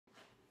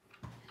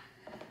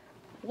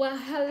Well,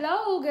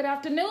 hello, good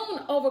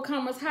afternoon,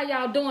 overcomers. How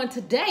y'all doing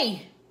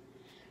today?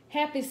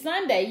 Happy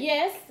Sunday.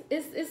 Yes,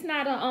 it's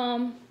not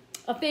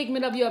a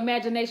figment of your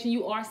imagination.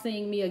 You are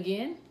seeing me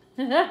again.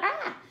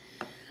 I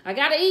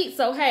gotta eat,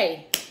 so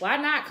hey, why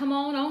not come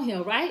on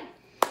here, right?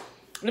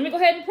 Let me go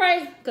ahead and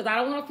pray, because I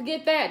don't want to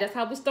forget that. That's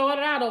how we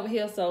started out over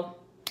here. So,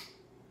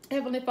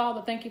 Heavenly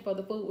Father, thank you for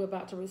the food we're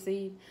about to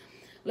receive.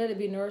 Let it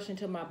be nourishing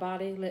to my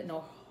body. Let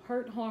no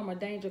hurt, harm, or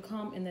danger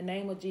come in the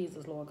name of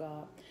Jesus, Lord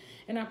God.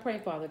 And I pray,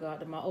 Father God,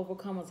 that my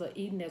overcomers are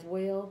eating as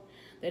well,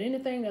 that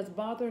anything that's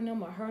bothering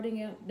them or hurting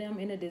them,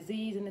 any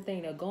disease,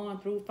 anything they're going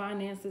through,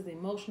 finances,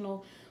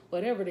 emotional,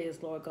 whatever it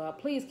is, Lord God,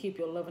 please keep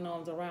your loving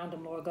arms around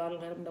them, Lord God,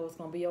 and let them know it's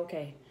going to be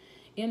okay.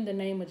 In the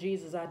name of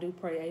Jesus, I do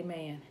pray,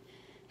 amen.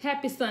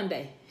 Happy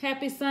Sunday.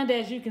 Happy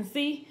Sunday. As you can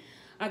see,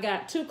 I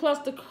got 2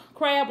 cluster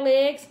crab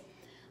legs.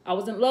 I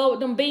was in love with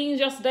them beans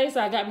yesterday,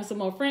 so I got me some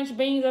more French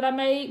beans that I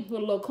made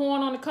with a little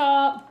corn on the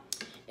cob.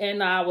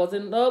 And I was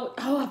in love with,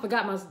 I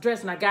forgot my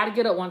dressing. I got to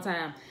get up one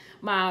time.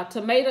 My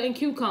tomato and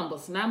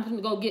cucumbers. Now I'm going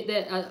to go get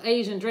that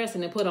Asian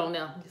dressing and put on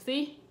there. You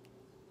see?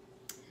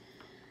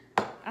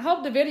 I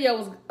hope the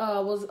video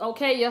was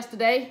okay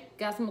yesterday.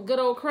 Got some good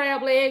old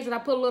crab legs that I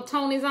put a little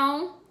Tony's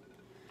on.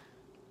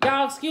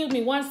 Y'all, excuse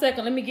me 1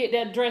 second. Let me get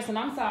that dressing.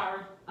 I'm sorry.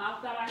 I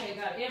thought I had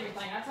got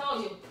everything. I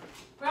told you.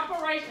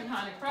 Preparation,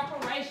 honey.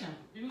 Preparation.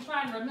 You be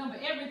trying to remember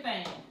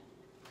everything.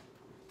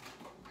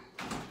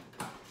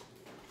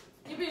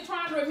 You be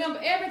trying to remember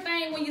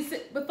everything when you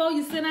before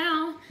you sit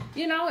down,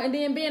 you know, and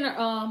then being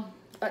an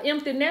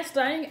empty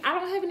nester. I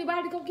don't have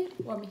anybody to go get it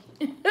for me.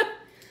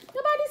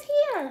 Nobody's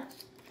here.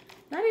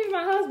 Not even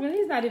my husband.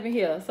 He's not even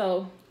here.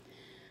 So,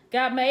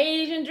 got my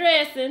Asian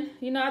dressing.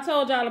 You know, I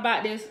told y'all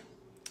about this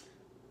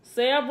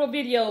several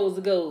videos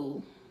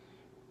ago.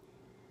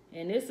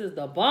 And this is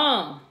the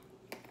bomb.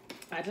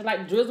 I just like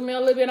to drizzle me a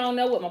little bit on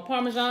there with my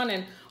Parmesan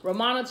and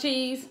Romano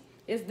cheese.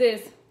 It's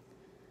this.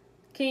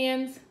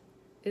 Ken's.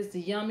 It's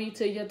yummy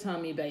to your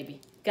tummy, baby.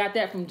 Got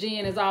that from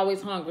Jen is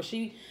Always Hungry.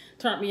 She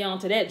turned me on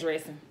to that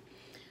dressing.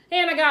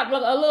 And I got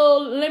a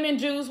little lemon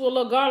juice with a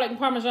little garlic and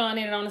Parmesan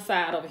in it on the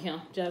side over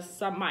here.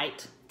 Just, I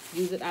might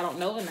use it. I don't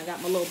know. And I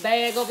got my little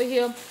bag over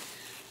here.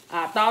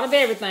 I thought of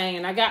everything.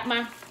 And I got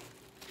my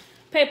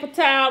paper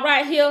towel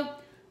right here.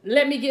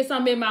 Let me get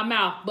something in my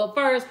mouth. But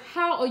first,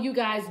 how are you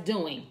guys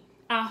doing?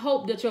 I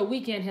hope that your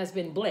weekend has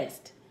been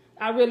blessed.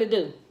 I really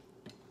do.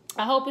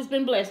 I hope it's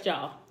been blessed,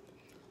 y'all.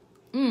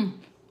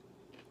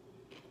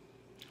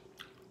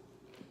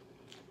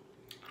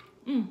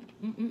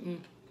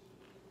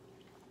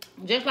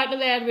 Just like the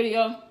last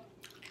video,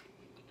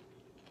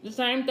 the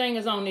same thing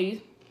is on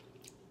these.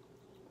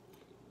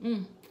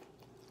 You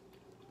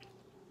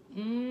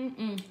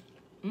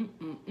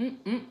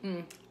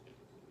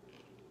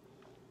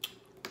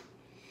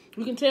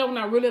can tell when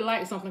I really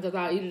like something because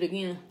I'll eat it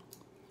again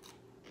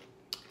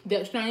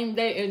that same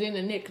day and then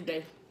the next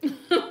day.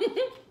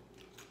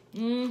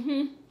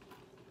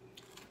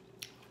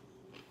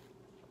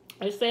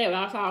 It's sad.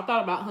 That's how I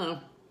thought about honey.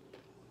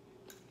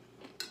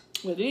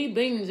 With these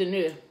beans in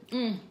there.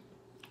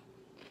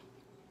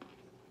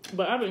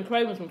 But I've been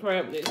craving some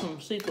crab legs,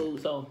 some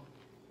seafood, so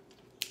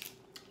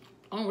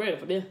I'm ready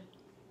for this.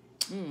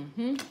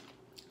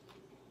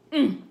 I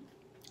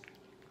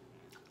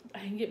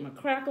can get my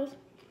crackers.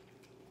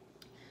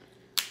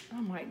 I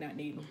might not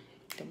need them.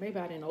 So maybe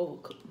I didn't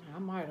overcook them. I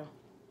might have.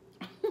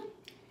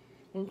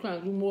 I'm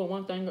trying to do more than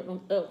one thing at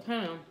a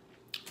time.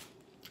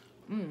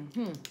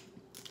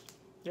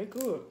 They're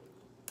good.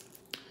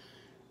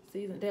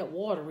 Season that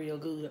water real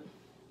good.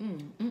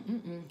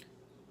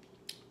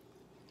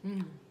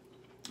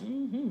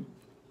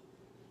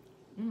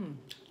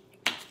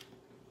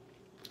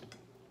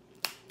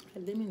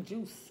 Lemon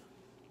juice.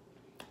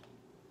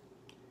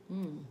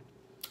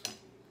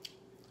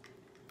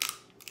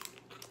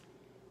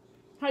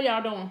 How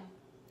y'all doing?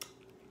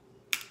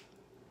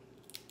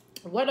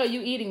 What are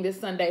you eating this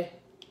Sunday?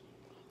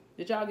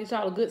 Did y'all get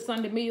y'all a good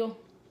Sunday meal?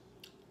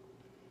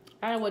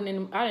 I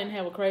didn't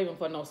have a craving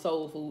for no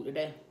soul food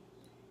today.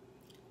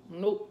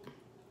 Nope.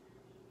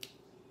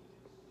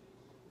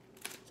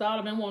 So all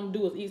I've been wanting to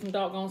do is eat some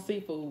doggone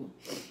seafood.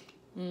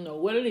 I don't know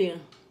what it is.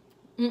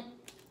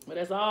 But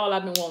that's all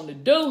I've been wanting to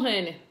do,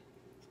 honey.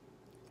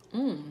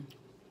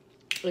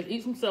 Let's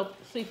eat some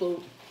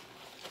seafood.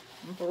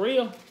 For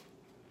real.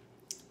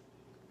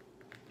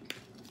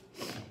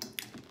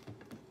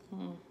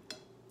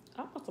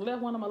 I must have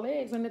left one of my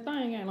legs in the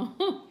thing, ain't I?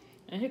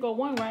 And here go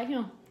one right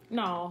here.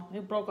 No,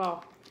 it broke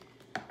off.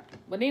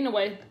 But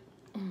anyway,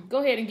 go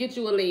ahead and get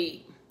you a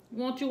leg.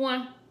 Want you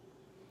one?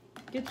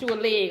 Get you a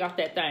leg off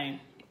that thing.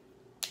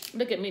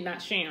 Look at me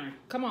not sharing.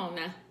 Come on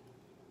now.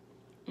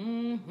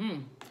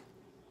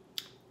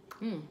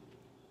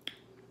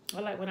 I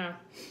like when I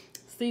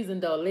season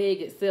the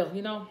leg itself,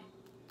 you know?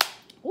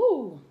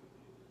 Woo!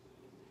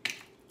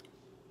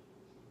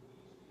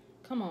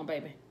 Come on,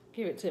 baby.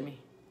 Give it to me.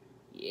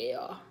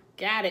 Yeah.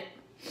 Got it.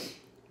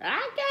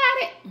 I got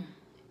it.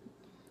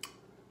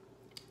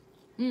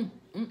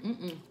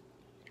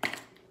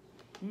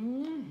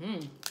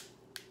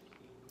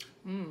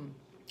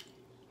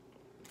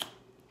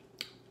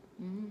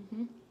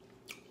 Mm-hmm.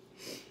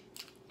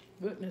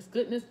 Goodness,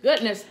 goodness,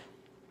 goodness.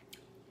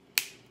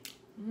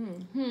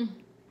 Mm-hmm.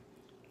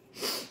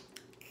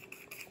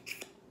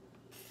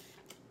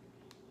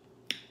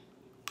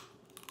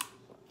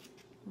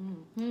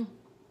 Mm-hmm.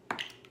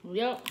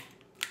 Yep.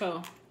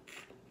 So,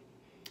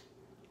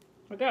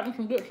 I got me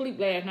some good sleep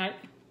last night.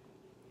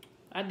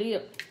 I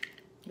did.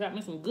 Got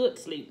me some good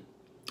sleep.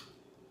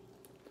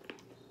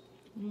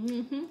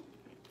 Mm-hmm.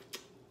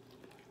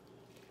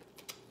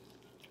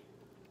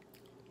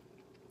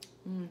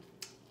 Mm.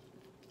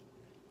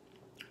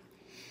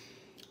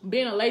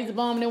 Being a lazy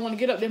bum and didn't want to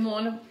get up this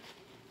morning.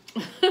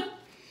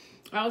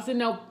 I was sitting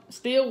there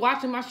still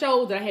watching my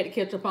shows that I had to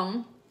catch up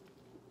on.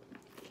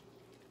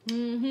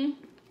 Mm-hmm.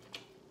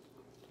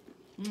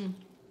 Mm.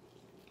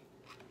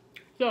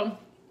 So,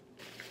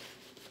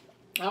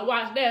 I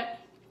watched that.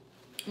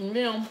 And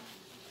then,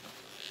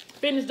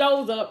 finished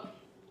those up.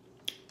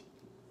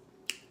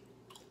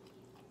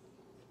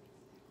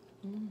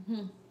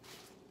 Mm-hmm.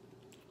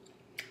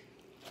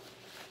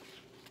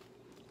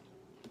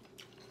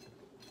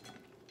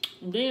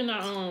 And then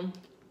I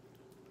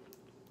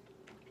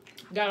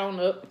got on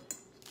up,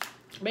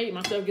 made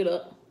myself get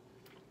up,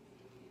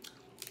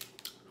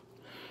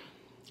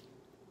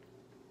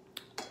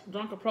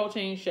 drank a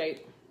protein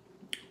shake.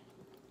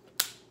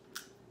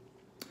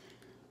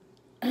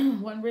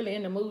 Wasn't really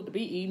in the mood to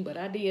be eating, but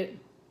I did.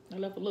 I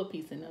left a little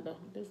piece in there though.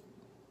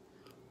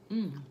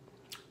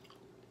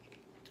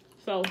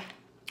 So,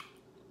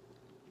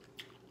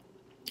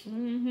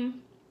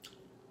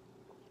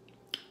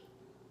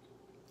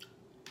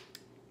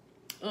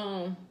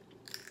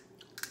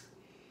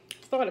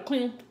 started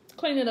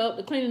cleaning up.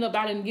 The cleaning up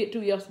I didn't get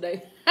to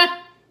yesterday.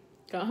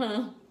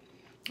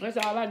 That's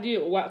all I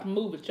did was watch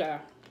movies,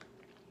 child.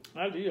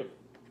 I did.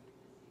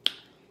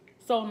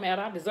 So mad.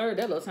 I deserve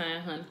that little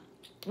time, honey.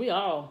 We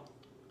all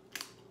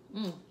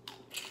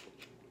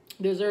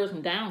deserve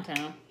some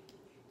downtime.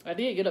 I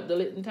did get up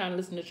in time to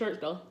listen to church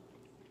though,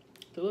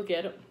 to look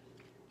at it.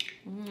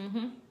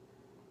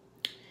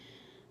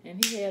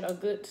 And he had a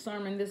good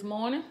sermon this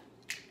morning,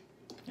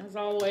 as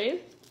always.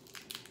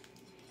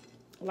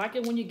 I like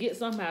it when you get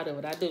something out of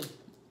it. I do.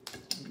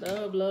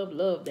 Love, love,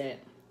 love that.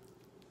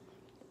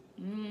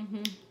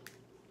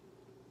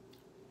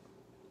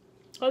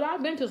 Because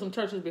I've been to some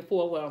churches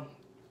before. Well,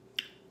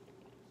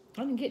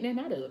 I didn't get nothing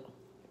out of it.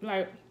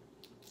 Like,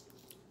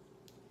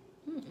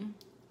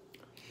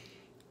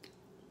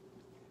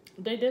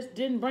 they just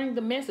didn't bring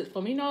the message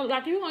for me. You know,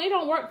 like, it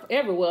don't work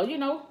everywhere, you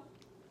know.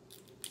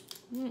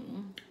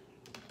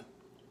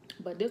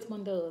 But this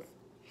one does.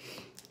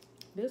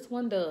 This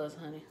one does,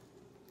 honey.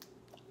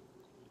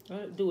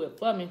 Do it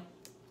for me.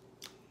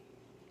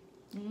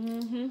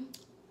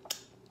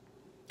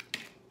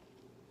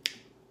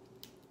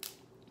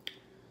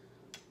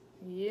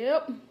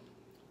 Yep.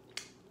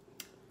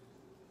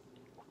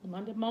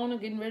 Monday morning,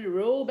 getting ready to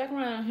roll back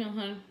around here,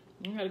 honey.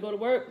 You gotta go to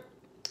work.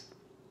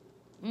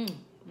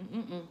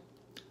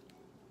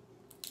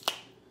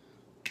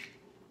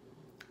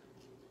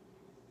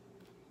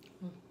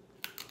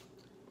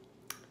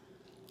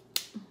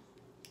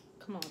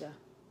 Come on, down.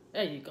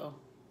 There you go.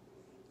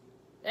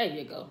 There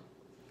you go.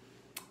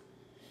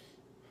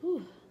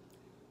 Whew.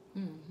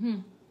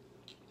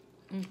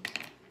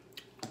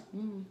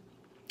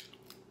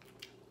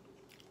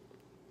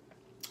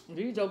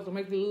 These jokes will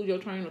make you lose your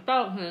train of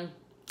thought, huh?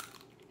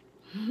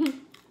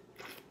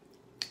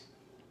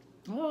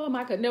 Oh,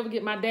 I could never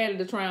get my daddy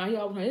to try on. He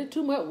always it's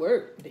too much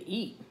work to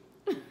eat.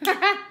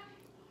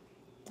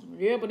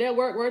 Yeah, but that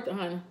worth it,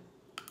 honey.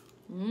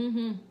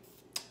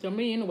 To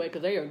me anyway,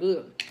 because they are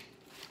good.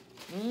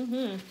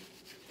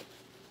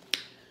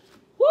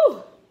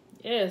 Woo!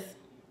 Yes.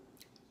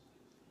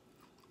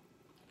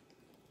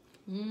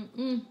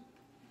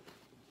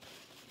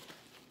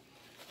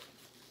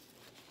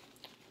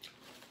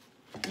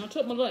 I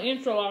took my little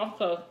intro off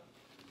because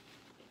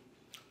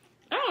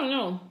I don't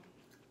know.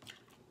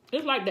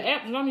 It's like the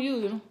app that I'm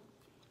using.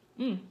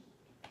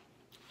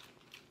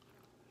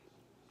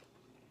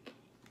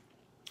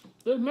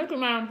 It's making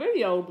my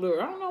video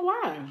blur. I don't know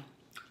why.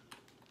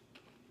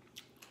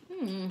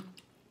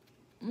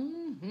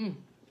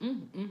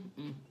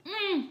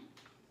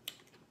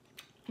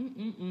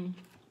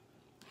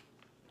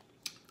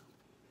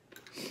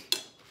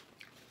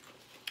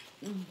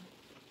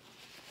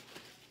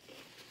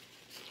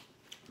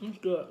 It's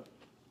good.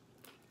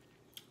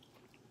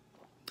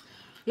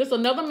 Just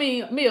another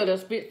meal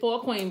that's fit for a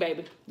queen,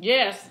 baby.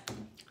 Yes.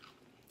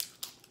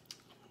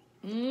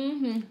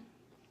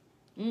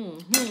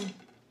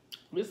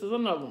 This is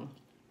another one.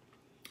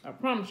 I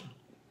promise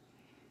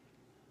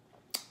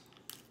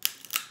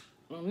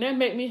you. And that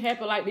make me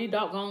happy like these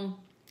doggone,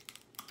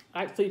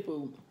 like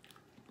seafood.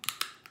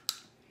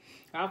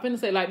 I was finna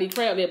say like these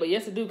crab legs, but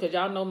yes I do, because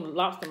y'all know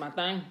lobster my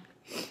thing.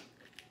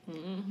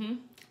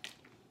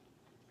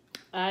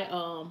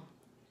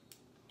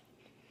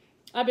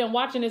 I've been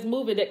watching this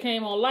movie that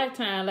came on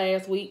Lifetime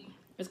last week.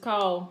 It's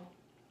called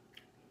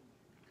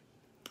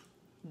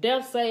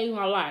Death Saved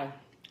My Life.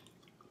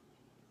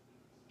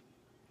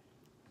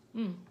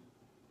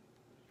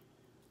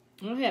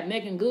 I had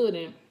Megan Good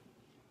in.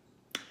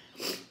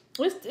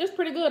 It's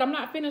pretty good. I'm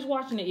not finished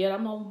watching it yet.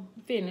 I'm gonna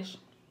finish.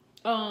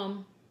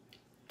 And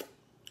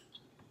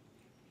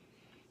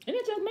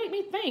it just make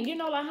me think, you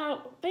know, like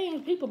how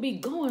things people be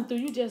going through.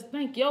 You just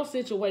think your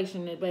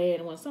situation is bad,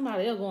 and when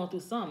somebody else going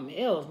through something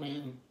else,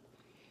 man.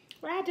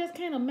 Where I just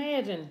can't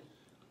imagine,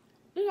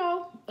 you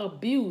know,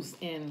 abuse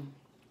and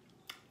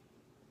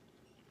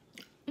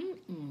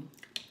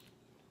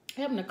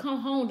having to come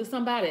home to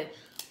somebody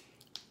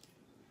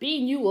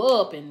beating you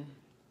up, and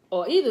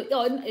or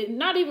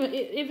not even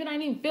if it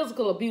ain't even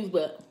physical abuse,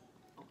 but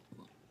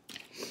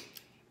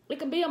it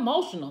can be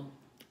emotional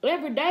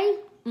every day.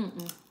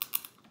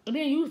 And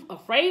then you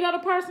afraid of the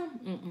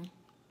person.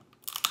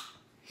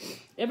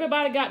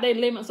 Everybody got their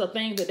limits of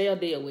things that they'll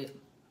deal with,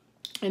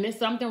 and there's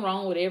something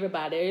wrong with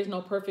everybody. There is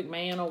no perfect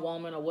man or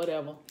woman or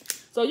whatever.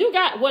 So you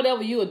got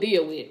whatever you'll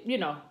deal with, you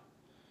know.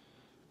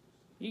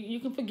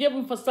 You can forgive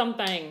them for some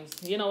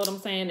things, you know what I'm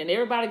saying? And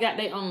everybody got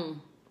their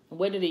own,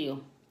 what it is.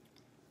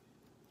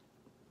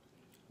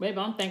 Maybe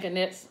I'm thinking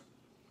that's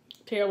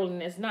terrible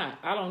and it's not.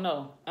 I don't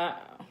know.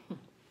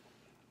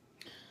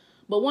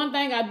 But one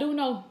thing I do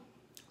know,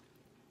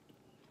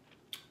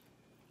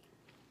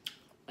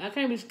 I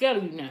can't be scared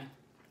of you now.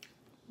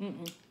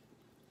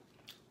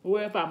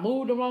 Where if I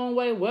move the wrong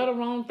way, wear the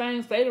wrong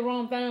thing, say the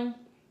wrong thing,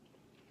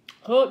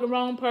 hug the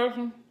wrong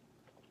person,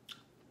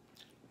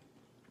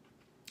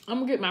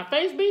 I'm gonna get my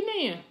face beaten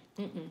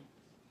in.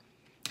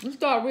 You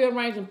start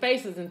rearranging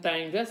faces and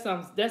things. That's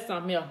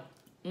something else.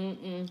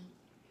 And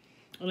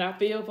I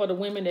feel for the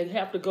women that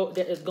have to go,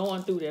 that is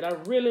going through that. I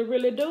really,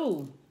 really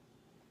do.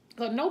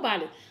 Cause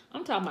nobody,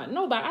 I'm talking about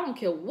nobody. I don't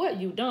care what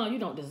you done. You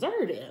don't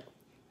deserve that.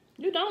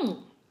 You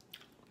don't.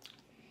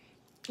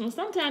 And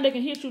sometimes they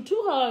can hit you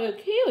too hard and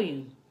kill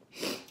you.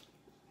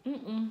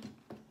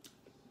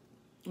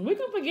 We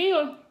can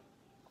forgive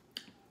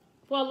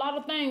for a lot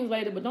of things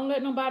later, but don't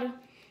let nobody.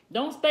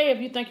 Don't stay if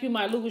you think you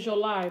might lose your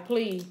life,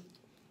 please.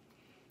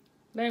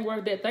 They ain't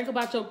worth that. Think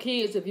about your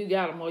kids if you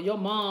got them, or your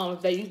mom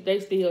if they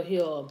still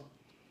here.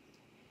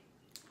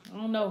 I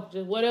don't know,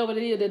 just whatever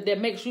it is that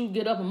makes you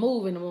get up and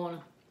move in the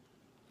morning.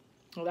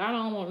 Cause I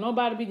don't want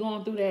nobody to be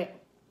going through that.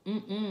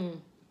 Who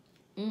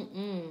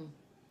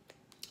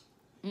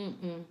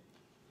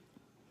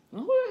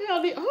the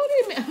hell who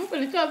these men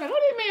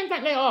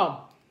think they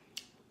are?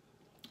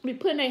 Be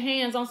putting their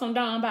hands on some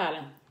darn body.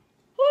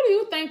 Who do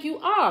you think you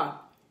are?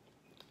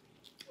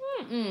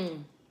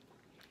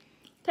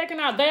 Taking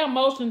out their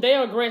emotion,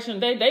 their aggression,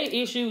 they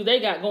issues they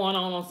got going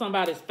on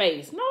somebody's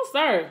face. No,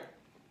 sir.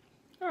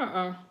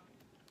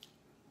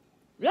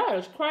 That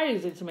is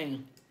crazy to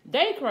me.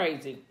 They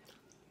crazy.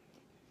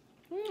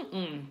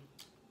 You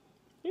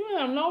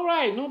have no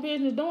right, no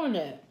business doing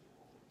that.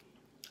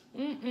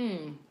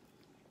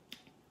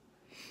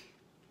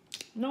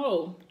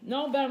 No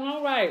better,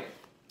 no right.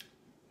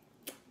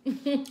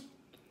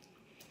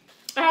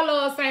 I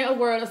love saying a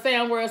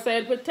word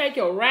said, but take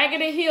your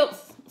raggedy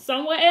hips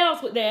somewhere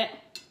else with that.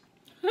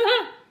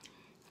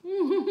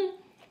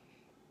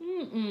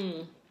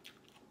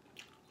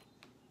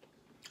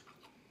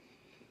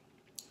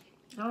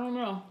 I don't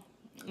know.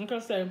 Like I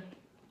said,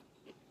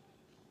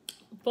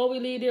 before we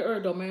leave the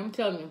earth though, man, I'm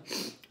telling you,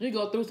 you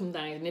go through some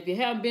things. And if you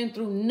haven't been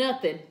through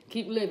nothing,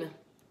 keep living.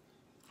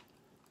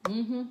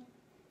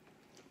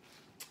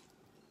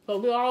 So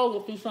we all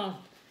go through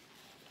something.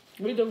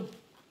 We do.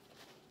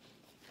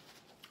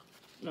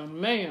 Now,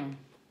 man,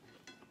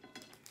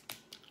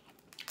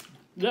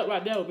 that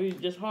right there would be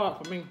just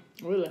hard for me,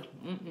 really.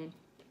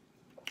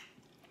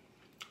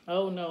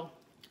 Oh, no.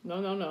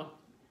 No.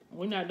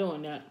 We're not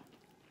doing that.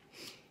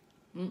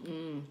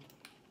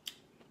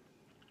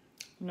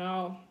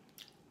 No.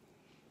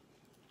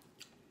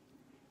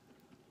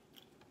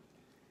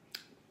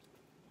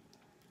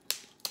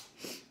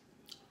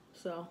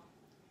 So,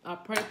 I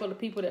pray for the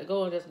people that's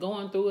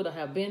going through it or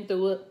have been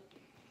through it.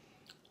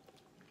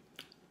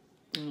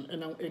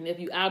 And if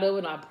you out of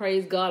it, I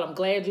praise God. I'm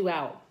glad you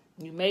out.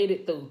 You made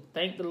it through.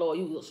 Thank the Lord.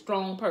 You a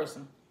strong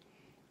person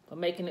for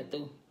making it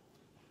through.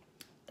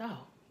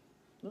 Oh,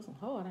 this is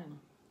hard, ain't it?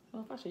 I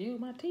don't know if I should use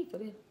my teeth for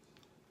this.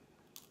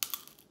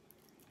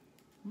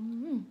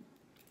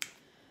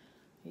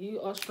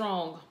 You are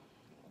strong.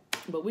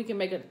 But we can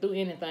make it through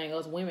anything.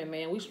 Us women,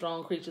 man, we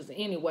strong creatures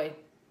anyway.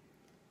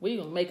 We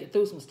gonna make it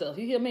through some stuff.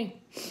 You hear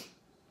me?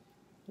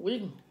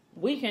 We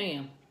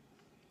can.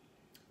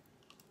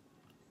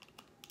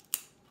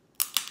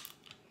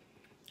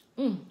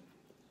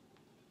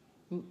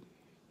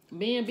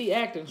 Men be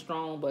acting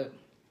strong, but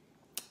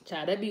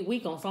child, they be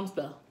weak on some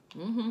stuff.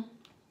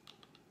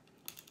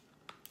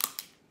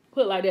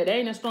 Put it like that, they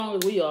ain't as strong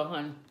as we are,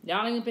 honey.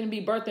 Y'all ain't finna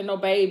be birthing no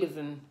babies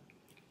and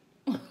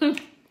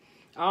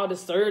all the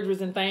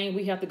surgeries and things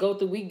we have to go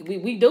through.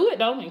 We do it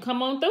though, and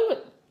come on through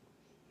it.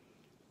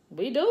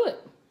 We do it.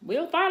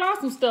 We'll fight off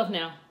some stuff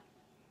now.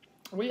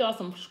 We are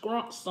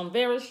some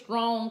very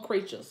strong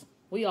creatures.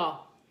 We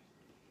are.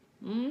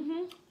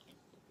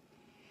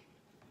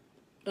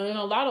 And in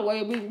a lot of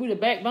ways, we the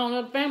backbone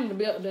of the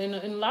family. In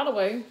a lot of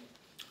ways,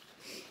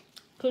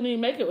 couldn't even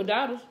make it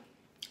without us.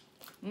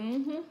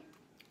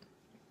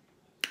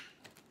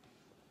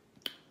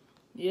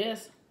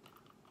 Yes.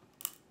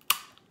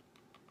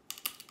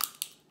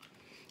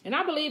 And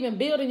I believe in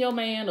building your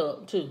man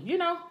up too, you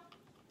know.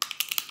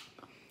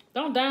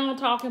 Don't down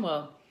talk him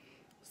or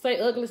say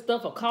ugly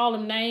stuff or call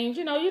him names.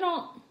 You know,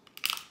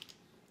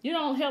 you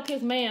don't help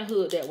his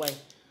manhood that way.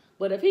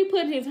 But if he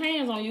putting his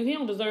hands on you, he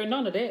don't deserve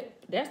none of that.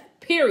 That's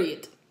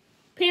period.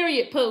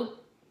 Period, Pooh.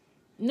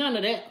 None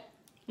of that.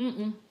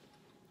 Mm-mm.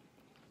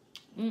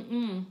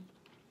 Mm-mm.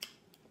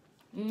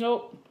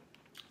 Nope.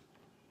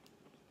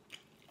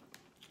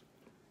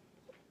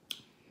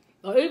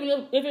 Or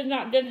even if it's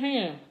not that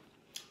hand,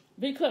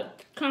 be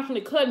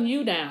constantly cutting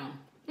you down.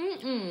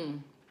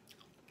 Mm-mm.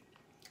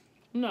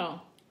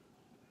 No.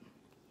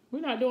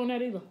 We're not doing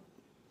that either.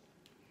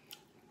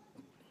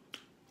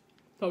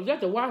 So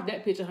just to watch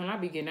that picture, honey, I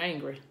be getting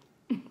angry.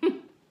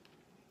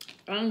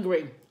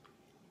 Angry.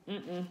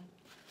 Mm-mm.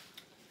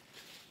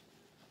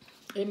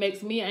 It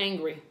makes me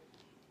angry.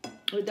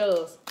 It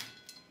does.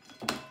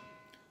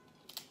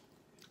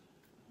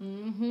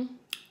 Mm-hmm.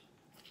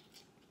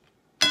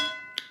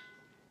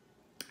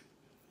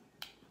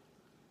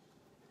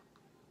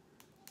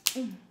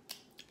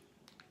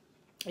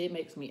 It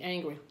makes me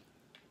angry.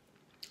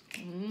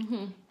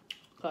 Mm-hmm.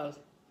 Because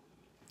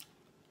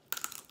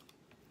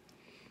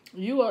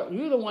you're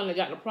the one that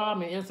got the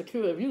problem and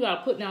insecure. If you got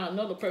to put down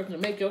another person to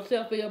make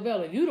yourself feel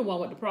better, you the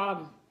one with the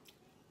problem.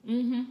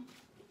 Mm-hmm.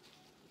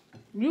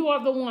 You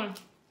are the one.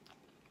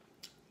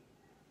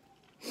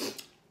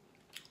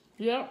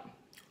 Yep.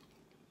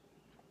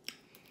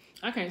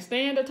 I can't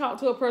stand to talk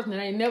to a person that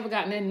ain't never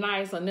got nothing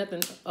nice or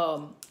nothing,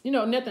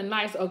 nothing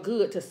nice or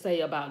good to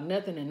say about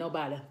nothing and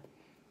nobody.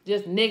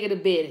 Just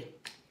negative Betty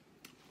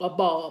or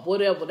Bob,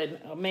 whatever,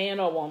 a man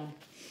or woman.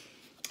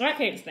 I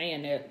can't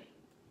stand that.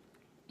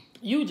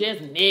 You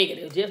just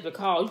negative just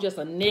because you just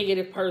a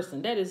negative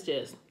person. That is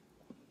just,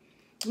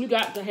 you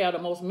got to have the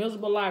most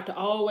miserable life to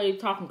always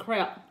talking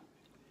crap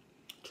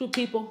to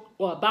people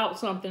or about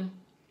something.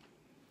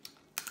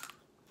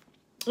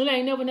 It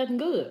ain't never nothing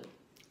good.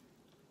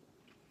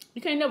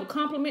 You can't never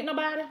compliment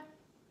nobody.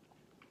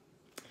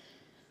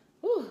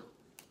 Ooh.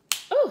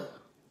 Ooh.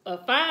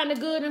 Find the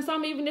good in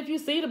something even if you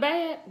see the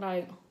bad.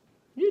 Like,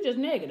 you just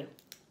negative.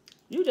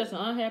 You just an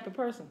unhappy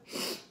person.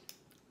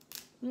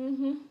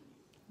 Mm-hmm.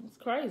 It's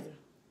crazy.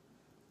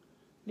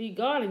 Need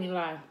God in your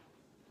life.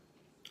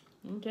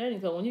 I'm telling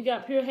you, so when you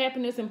got pure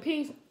happiness and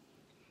peace,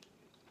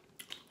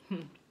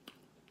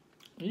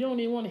 you don't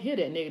even want to hear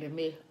that negative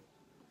mess.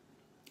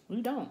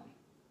 You don't.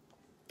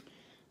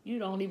 You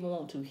don't even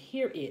want to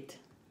hear it.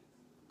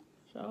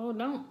 So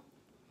don't.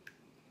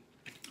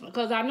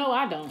 Because I know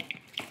I don't.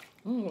 I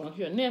don't want to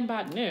hear nothing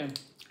about them.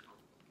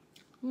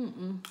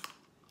 Mm-mm.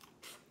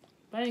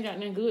 If I ain't got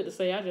nothing good to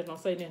say, I just don't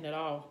say nothing at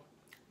all.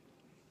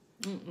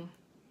 Mm-mm.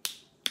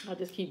 I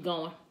just keep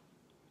going.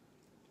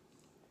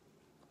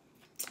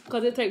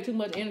 Because it takes too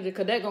much energy.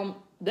 Because they're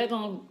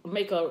gonna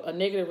make a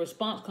negative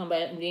response come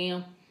back. And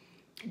then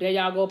there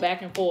y'all go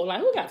back and forth.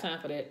 Like, who got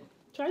time for that?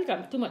 Try, you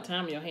got too much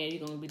time in your hand.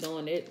 You're going to be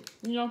doing that.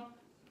 You know?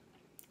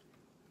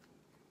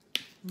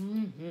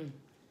 Mm-hmm.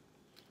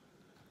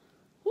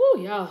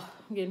 Woo, y'all.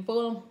 I'm getting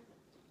full.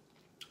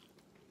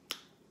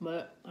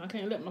 But I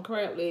can't let my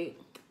crab leg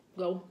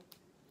go.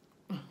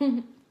 Mm-hmm.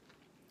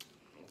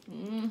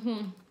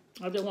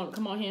 I just want to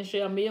come on here and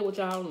share a meal with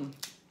y'all and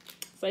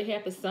say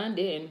happy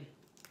Sunday. And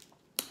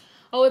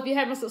oh, if you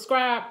haven't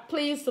subscribed,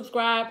 please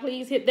subscribe.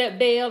 Please hit that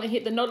bell and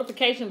hit the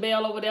notification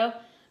bell over there.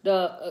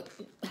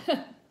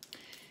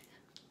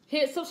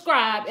 Hit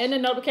subscribe and the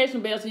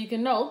notification bell so you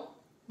can know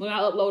when I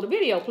upload a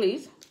video,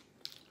 please.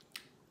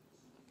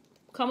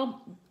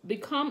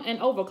 Become an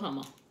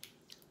overcomer.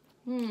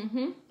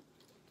 Mm-hmm.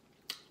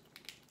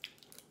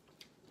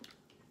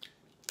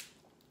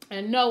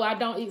 And no, I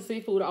don't eat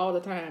seafood all the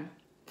time.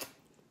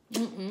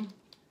 Mm-mm.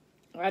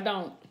 I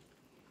don't.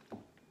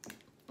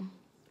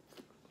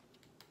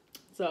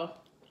 So.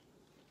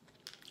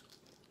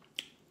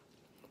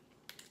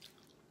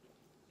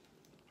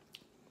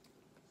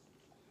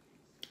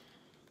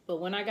 But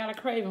when I got a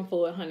craving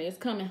for it, honey, it's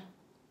coming.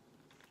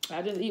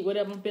 I just eat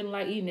whatever I'm feeling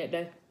like eating that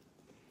day.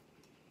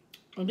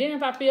 And then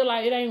if I feel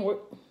like it ain't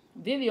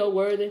video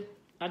worthy,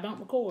 I don't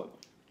record.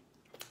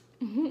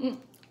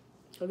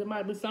 Because it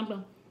might be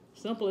something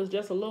simple as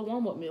just a little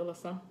warm-up meal or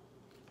something.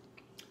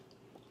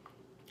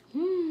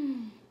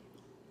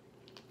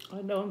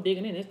 I know I'm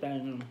digging in this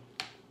thing.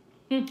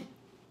 Ooh,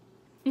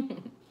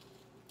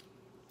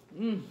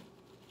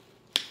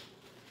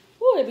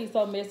 it be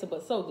so messy,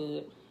 but so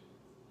good.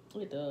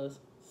 It does.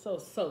 So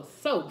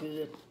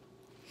good.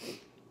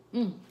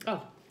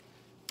 Oh.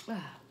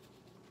 Ah.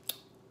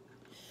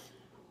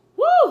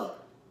 Woo!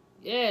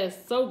 Yes,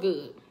 so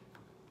good.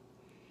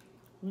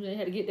 I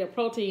had to get that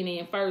protein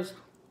in first.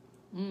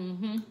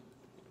 Mm-hmm.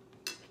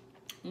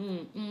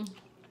 Mm-hmm.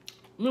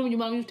 Remember your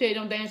mom used to tell you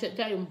don't dance at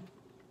the table?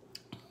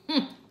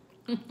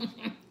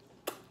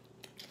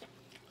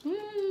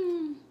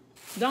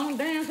 Don't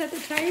dance at the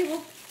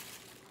table.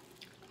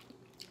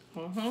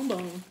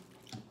 Boom.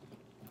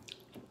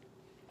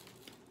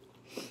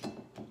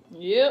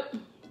 Yep.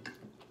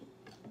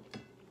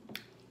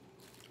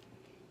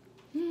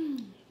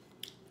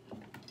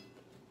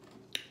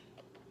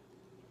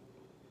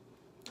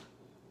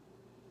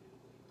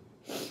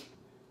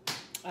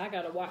 I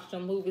gotta watch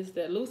some movies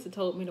that Lucy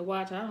told me to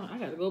watch. I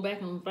gotta go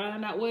back and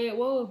find out where it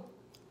was.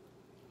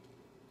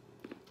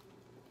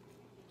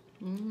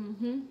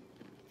 Mm-hmm.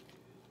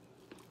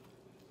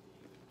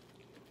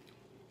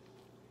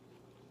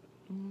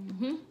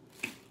 Mm-hmm.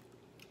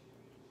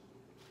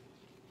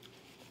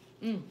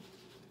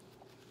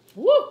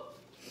 Woo!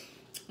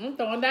 I'm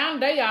throwing down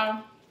today,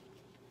 y'all.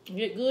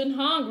 Get good and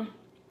hungry.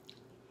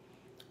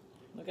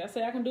 Like I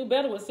said, I can do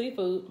better with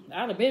seafood.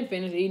 I'd have been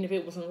finished eating if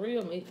it was some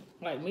real meat,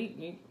 like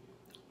meat.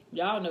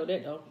 Y'all know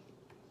that though.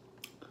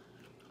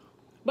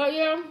 But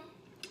yeah,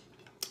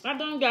 I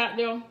done got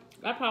there.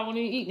 I probably won't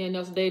even eat nothing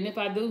else today, and if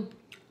I do,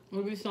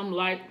 it'll be something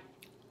like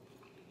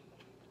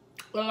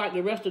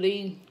the rest of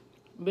these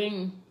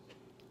beans.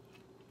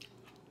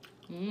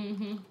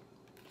 I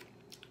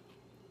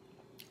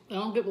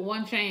don't give it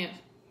one chance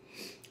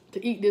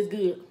to eat this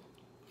good.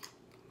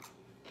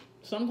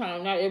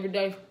 Sometimes, not every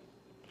day.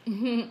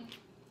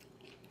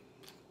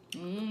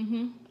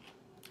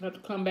 Have to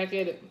come back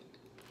at it.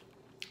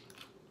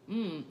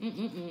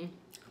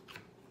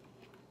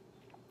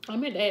 I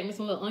meant to add me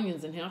some little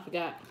onions in here. I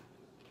forgot.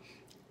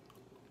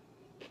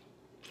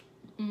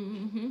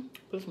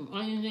 Put some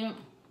onions in it.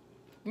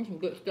 That's some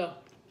good stuff.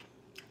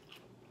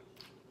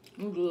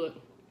 It's good.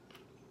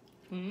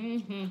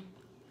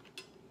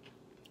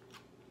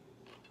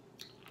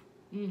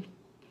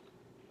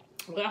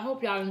 Well, I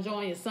hope y'all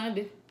enjoying your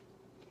Sunday.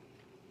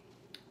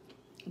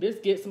 This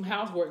get some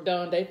housework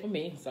done day for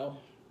me, so.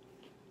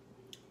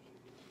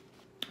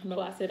 I know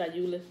I said I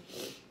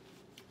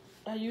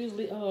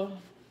usually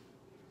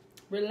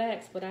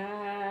relax, but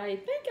I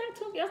think I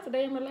took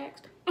yesterday and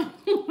relaxed.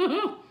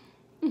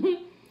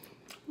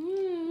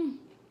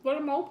 For the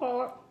most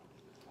part.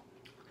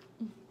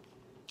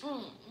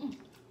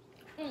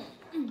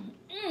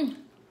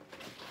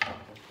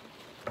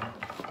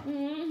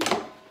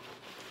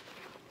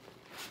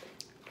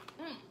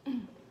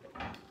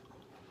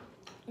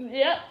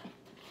 Yep.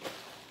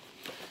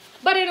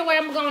 But anyway,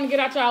 I'm going to get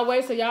out y'all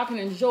way so y'all can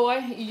enjoy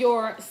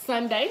your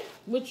Sunday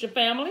with your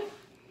family.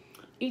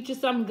 Eat you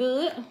something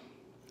good.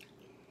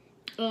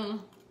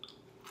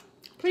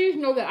 Please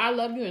know that I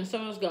love you and so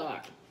does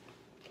God.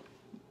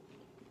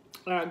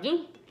 I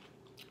do.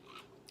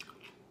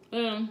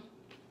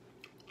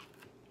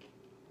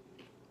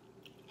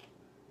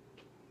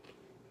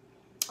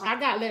 I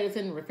got lettuce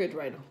in the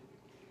refrigerator.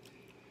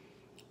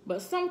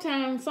 But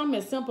sometimes something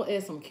as simple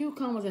as some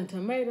cucumbers and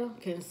tomato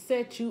can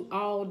set you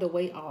all the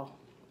way off.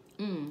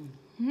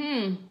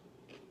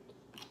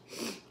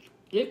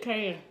 It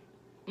can.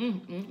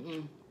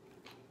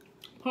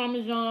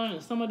 Parmesan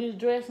and some of this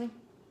dressing.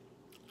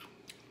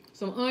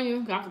 Some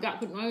onion. I forgot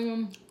to put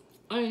onion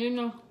in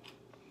there.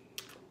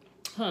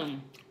 Honey,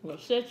 will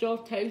set your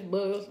taste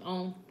buds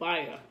on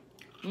fire.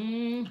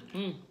 Woo!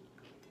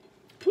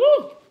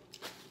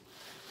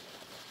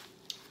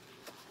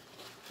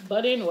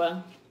 But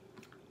anyway,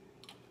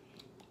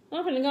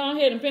 I'm finna go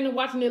ahead and finish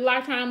watching this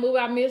Lifetime movie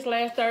I missed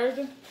last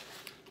Thursday.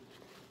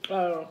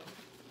 I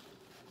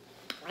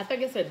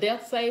think it's a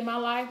Death Saved My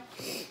Life.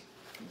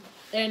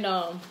 And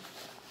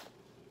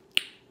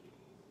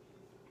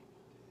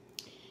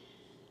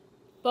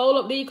fold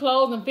up these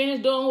clothes and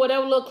finish doing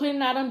whatever little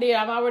cleaning I done did.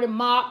 I've already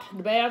mopped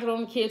the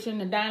bathroom, the kitchen,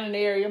 the dining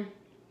area,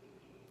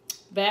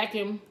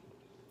 vacuum,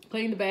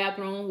 cleaned the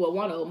bathroom. Well,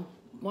 one of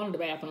the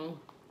bathrooms.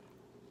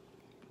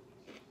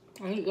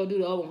 I need to go do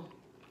the other one.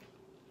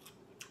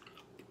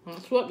 I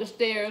swept the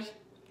stairs.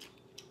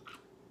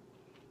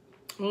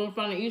 In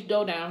front of each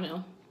door down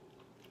here.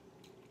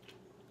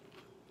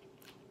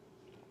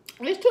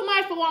 It's too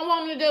much for one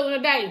woman to do in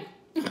a day.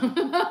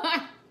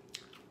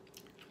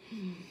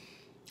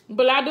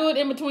 But I do it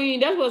in between.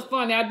 That's what's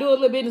funny. I do a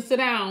little bit and sit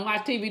down,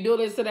 watch TV, do a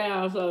little sit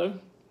down. So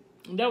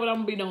that's what I'm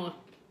gonna be doing.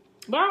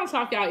 But I don't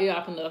talk y'all ear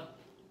off enough.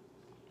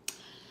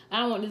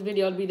 I don't want this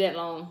video to be that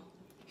long.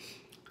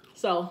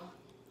 So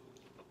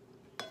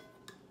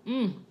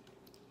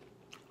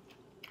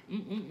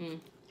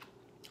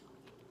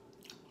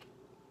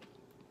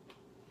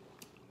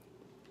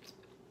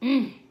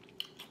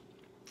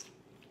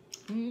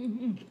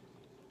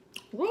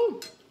Woo!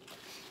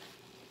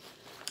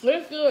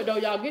 It's good though,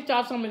 y'all. Get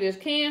y'all some of this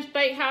canned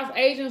Steakhouse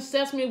Asian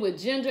sesame with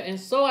ginger and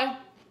soy.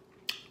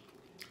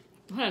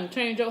 Honey,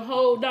 change your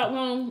whole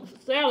doggone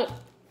salad.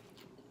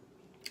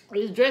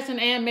 It's dressing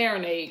and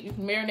marinade. You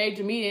can marinate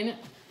your meat in it.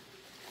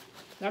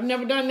 I've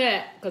never done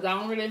that because I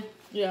don't really,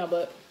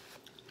 but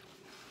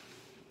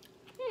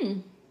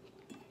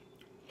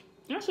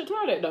I should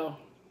try that though.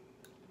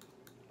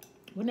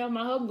 Whenever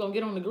my husband gonna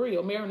get on the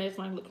grill, marinate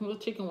some little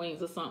chicken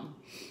wings or something.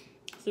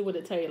 See what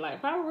it tastes like.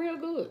 Probably real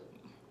good.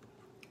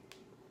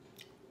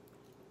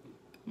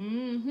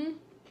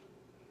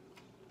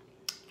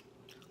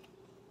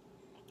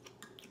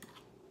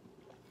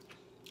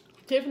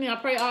 Tiffany, I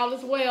pray all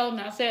is well, and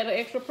I said an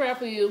extra prayer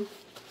for you.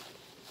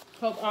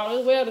 Hope all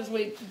is well this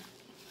week.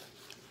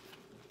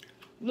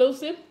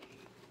 Lucy,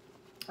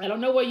 I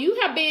don't know where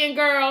you have been,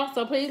 girl,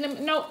 so please let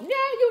me know. Yeah,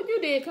 you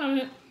did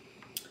comment.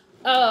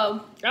 I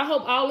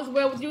hope all is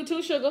well with you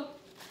too, sugar.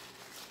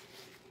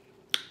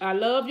 I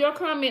love your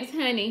comments,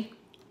 honey.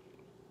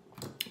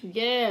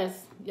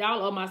 Yes,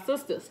 y'all are my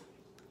sisters.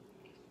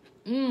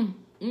 Mmm,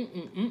 mmm,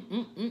 mmm, mmm,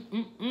 mmm, mmm,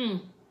 mmm,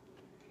 mmm.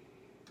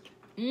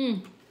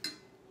 Mmm.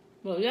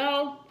 Well,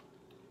 y'all,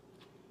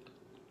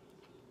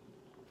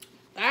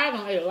 I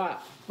don't eat a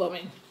lot, but I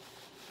mean,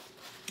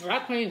 I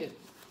cleaned it.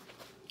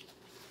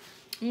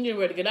 I'm getting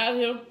ready to get out of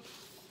here.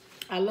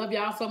 I love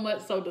y'all so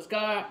much, so does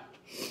God.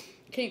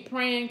 Keep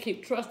praying,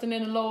 keep trusting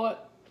in the Lord.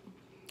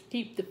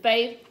 Keep the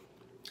faith.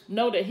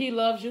 Know that He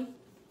loves you.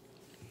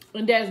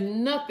 And there's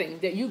nothing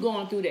that you're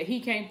going through that He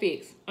can't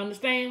fix.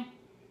 Understand?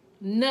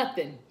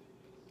 Nothing.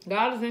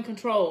 God is in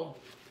control.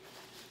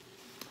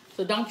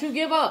 So don't you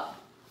give up.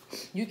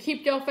 You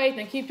keep your faith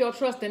and keep your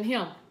trust in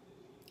Him.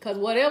 Because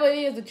whatever it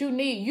is that you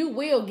need, you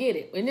will get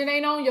it. And it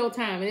ain't on your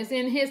time, and it's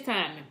in His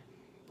timing.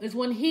 It's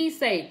when He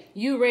say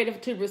you ready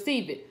to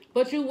receive it.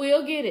 But you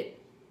will get it.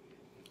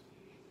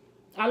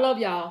 I love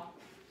y'all.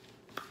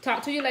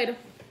 Talk to you later.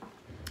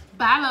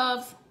 Bye,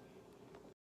 loves.